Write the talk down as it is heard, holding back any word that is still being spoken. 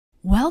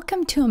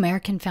Welcome to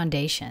American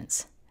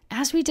Foundations.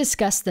 As we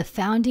discuss the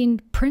founding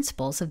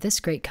principles of this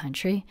great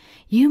country,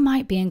 you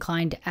might be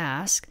inclined to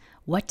ask,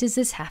 what does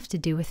this have to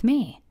do with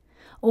me?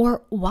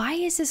 Or why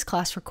is this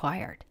class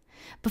required?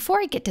 Before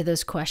I get to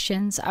those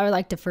questions, I would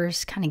like to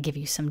first kind of give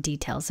you some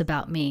details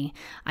about me,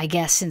 I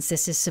guess since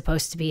this is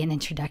supposed to be an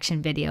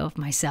introduction video of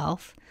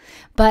myself.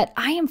 But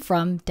I am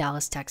from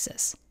Dallas,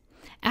 Texas.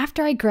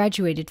 After I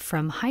graduated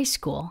from high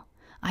school,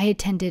 I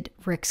attended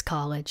Ricks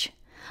College.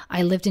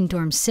 I lived in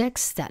dorm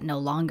 6 that no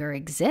longer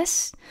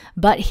exists,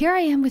 but here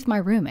I am with my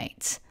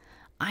roommates.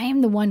 I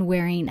am the one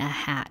wearing a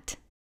hat.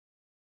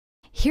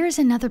 Here's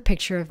another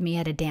picture of me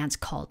at a dance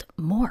called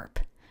Morp,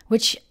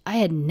 which I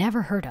had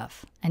never heard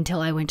of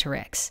until I went to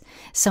Ricks.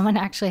 Someone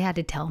actually had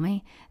to tell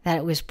me that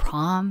it was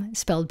prom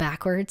spelled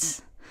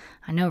backwards.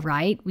 I know,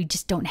 right? We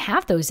just don't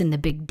have those in the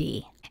Big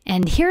D.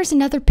 And here's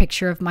another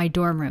picture of my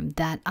dorm room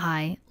that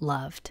I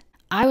loved.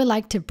 I would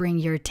like to bring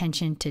your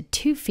attention to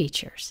two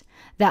features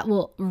that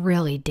will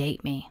really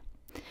date me.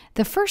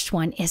 The first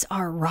one is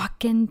our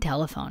rockin'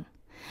 telephone.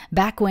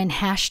 Back when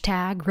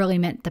hashtag really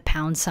meant the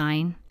pound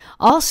sign.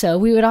 Also,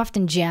 we would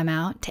often jam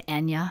out to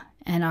Enya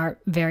and our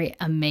very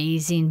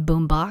amazing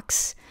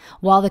boombox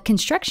while the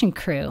construction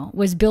crew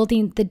was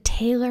building the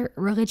Taylor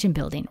Religion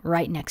Building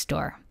right next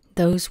door.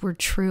 Those were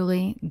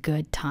truly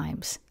good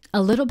times.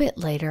 A little bit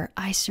later,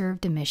 I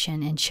served a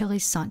mission in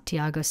Chile's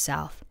Santiago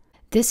South.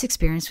 This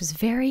experience was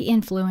very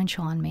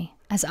influential on me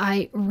as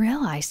I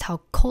realized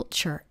how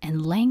culture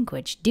and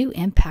language do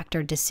impact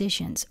our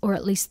decisions, or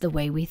at least the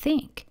way we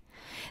think.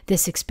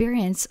 This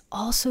experience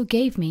also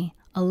gave me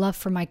a love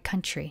for my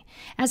country,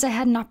 as I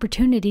had an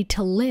opportunity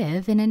to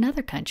live in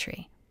another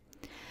country.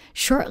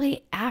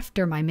 Shortly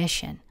after my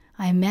mission,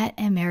 I met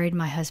and married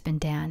my husband,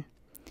 Dan.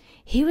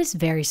 He was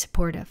very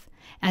supportive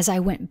as I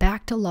went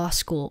back to law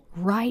school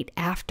right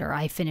after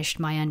I finished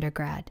my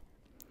undergrad.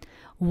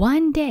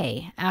 One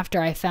day after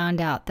I found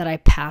out that I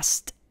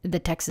passed the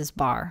Texas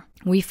bar,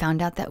 we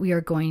found out that we are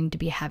going to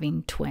be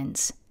having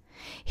twins.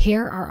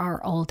 Here are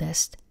our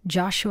oldest,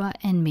 Joshua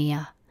and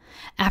Mia.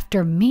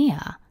 After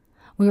Mia,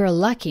 we were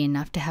lucky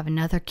enough to have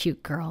another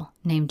cute girl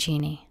named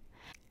Jeannie.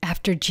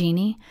 After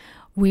Jeannie,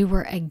 we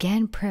were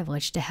again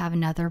privileged to have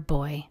another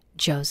boy,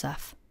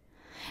 Joseph.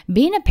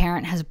 Being a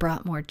parent has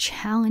brought more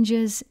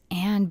challenges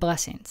and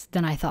blessings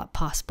than I thought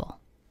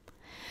possible.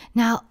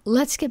 Now,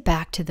 let's get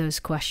back to those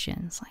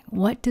questions. Like,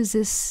 what does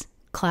this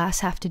class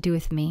have to do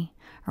with me?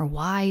 Or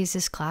why is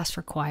this class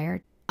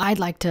required? I'd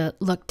like to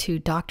look to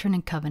Doctrine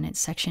and Covenants,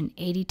 section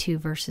 82,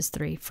 verses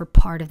 3, for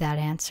part of that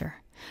answer.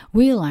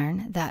 We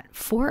learn that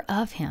for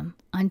of him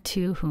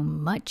unto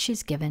whom much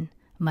is given,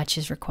 much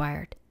is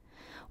required.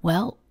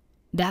 Well,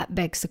 that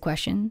begs the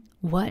question,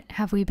 what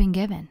have we been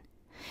given?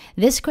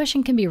 This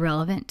question can be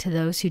relevant to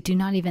those who do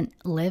not even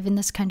live in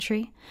this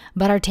country,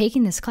 but are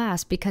taking this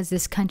class because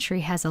this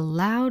country has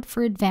allowed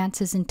for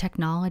advances in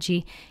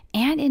technology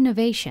and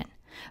innovation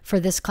for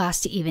this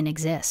class to even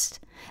exist.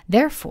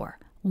 Therefore,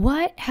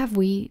 what have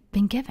we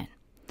been given?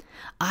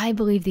 I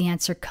believe the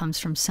answer comes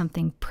from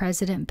something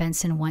President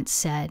Benson once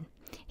said.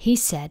 He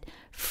said,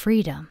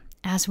 freedom,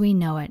 as we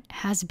know it,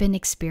 has been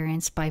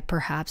experienced by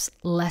perhaps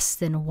less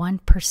than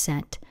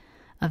 1%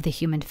 of the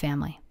human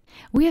family.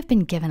 We have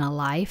been given a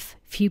life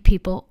few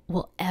people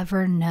will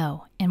ever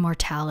know,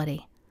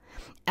 immortality.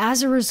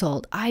 As a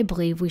result, I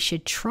believe we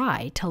should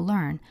try to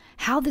learn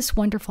how this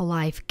wonderful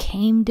life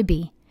came to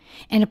be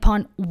and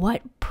upon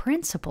what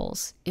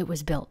principles it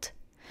was built.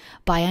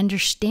 By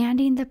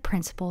understanding the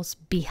principles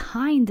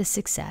behind the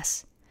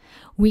success,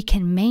 we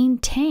can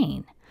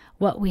maintain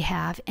what we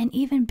have and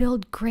even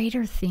build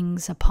greater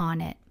things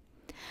upon it.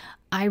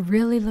 I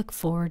really look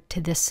forward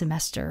to this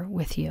semester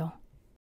with you.